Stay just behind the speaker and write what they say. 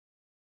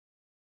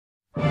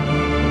The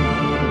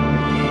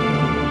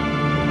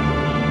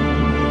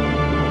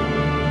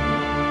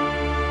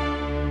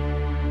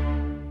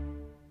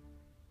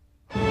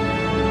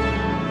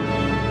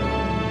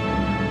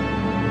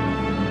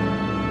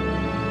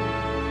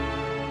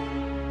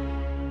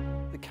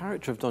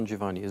character of Don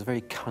Giovanni is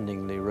very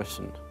cunningly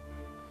written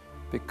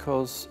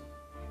because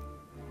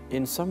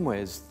in some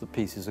ways the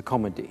piece is a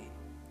comedy.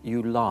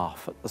 You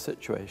laugh at the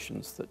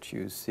situations that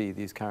you see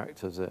these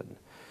characters in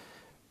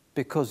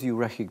because you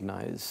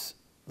recognize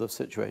the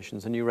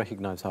situations and you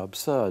recognize how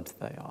absurd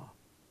they are.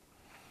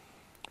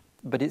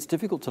 But it's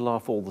difficult to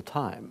laugh all the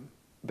time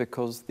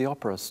because the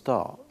opera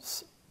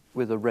starts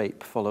with a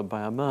rape followed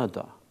by a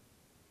murder,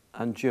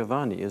 and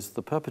Giovanni is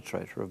the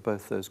perpetrator of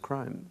both those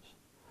crimes.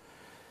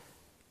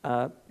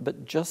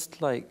 But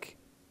just like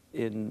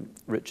in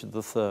Richard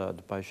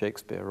III by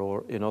Shakespeare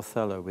or in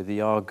Othello with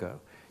Iago,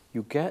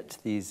 you get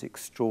these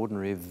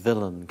extraordinary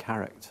villain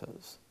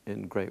characters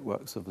in great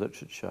works of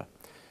literature,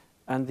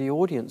 and the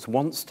audience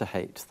wants to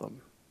hate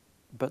them,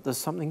 but there's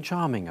something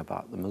charming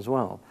about them as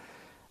well.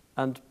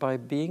 And by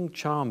being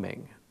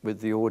charming with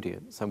the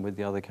audience and with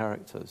the other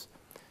characters,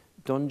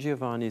 Don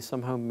Giovanni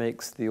somehow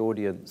makes the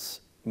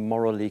audience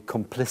morally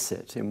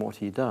complicit in what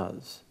he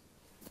does.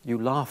 You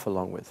laugh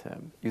along with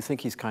him. You think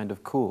he's kind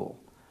of cool.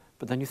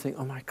 But then you think,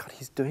 oh my God,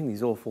 he's doing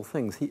these awful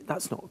things.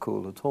 That's not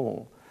cool at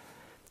all.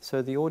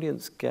 So the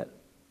audience get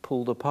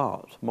pulled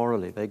apart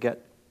morally. They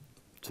get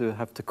to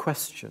have to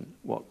question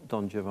what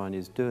Don Giovanni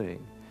is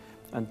doing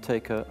and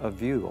take a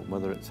view on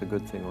whether it's a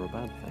good thing or a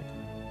bad thing.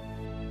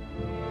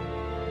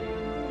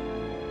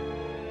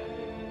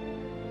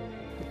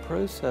 The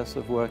process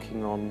of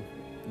working on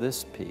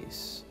this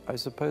piece, I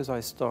suppose I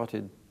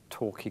started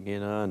talking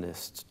in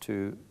earnest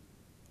to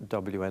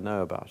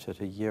WNO about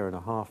it a year and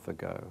a half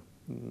ago,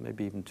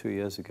 maybe even 2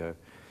 years ago.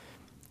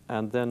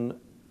 And then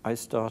I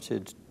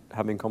started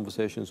having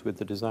conversations with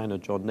the designer,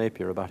 John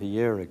Napier, about a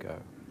year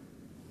ago.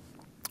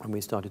 And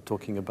we started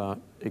talking about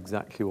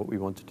exactly what we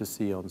wanted to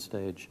see on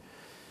stage.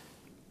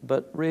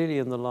 But really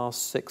in the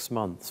last 6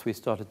 months, we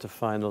started to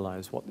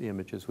finalize what the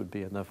images would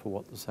be and therefore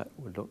what the set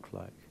would look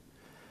like.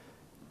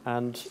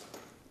 And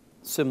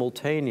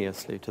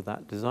simultaneously to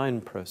that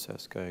design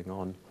process going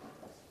on,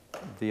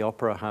 the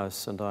Opera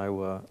House and I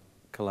were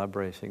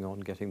collaborating on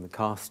getting the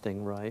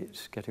casting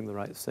right, getting the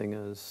right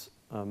singers,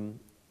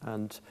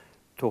 and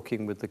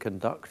talking with the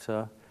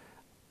conductor.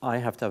 I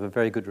have to have a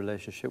very good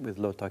relationship with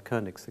Lothar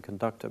Koenigs, the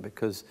conductor,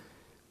 because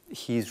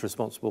he's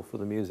responsible for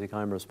the music,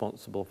 I'm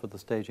responsible for the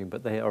staging,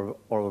 but they are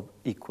of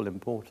equal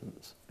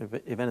importance.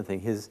 If anything,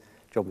 his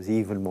job is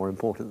even more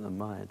important than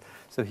mine.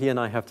 So he and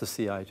I have to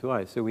see eye to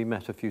eye. So we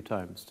met a few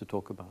times to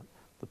talk about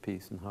the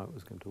piece and how it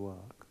was going to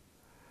work.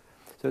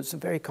 So it's a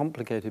very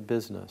complicated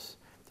business.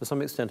 To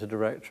some extent, a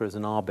director is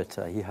an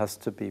arbiter. He has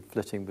to be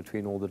flitting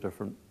between all the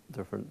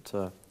different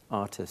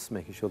artists,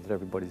 making sure that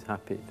everybody's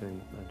happy doing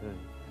what they're doing.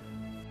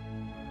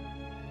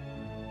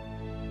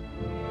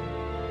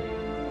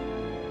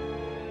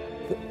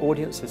 The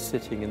audience is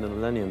sitting in the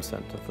Millennium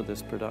Center for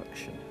this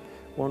production.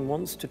 One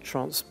wants to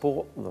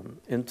transport them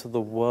into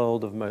the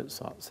world of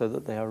Mozart so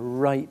that they are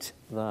right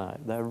there.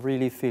 They're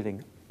really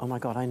feeling, oh my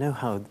God, I know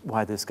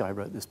why this guy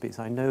wrote this piece.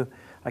 I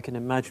can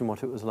imagine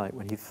what it was like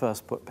when he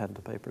first put pen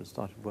to paper and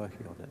started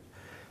working on it.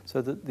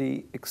 So that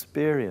the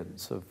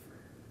experience of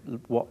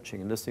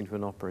watching and listening to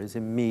an opera is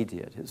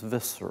immediate, it's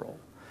visceral,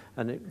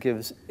 and it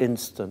gives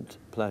instant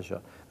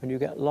pleasure. And you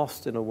get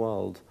lost in a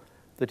world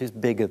that is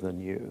bigger than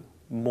you,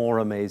 more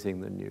amazing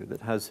than you,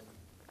 that has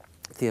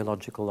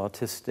theological,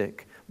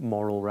 artistic,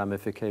 moral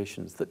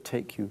ramifications that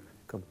take you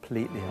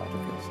completely out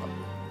of yourself.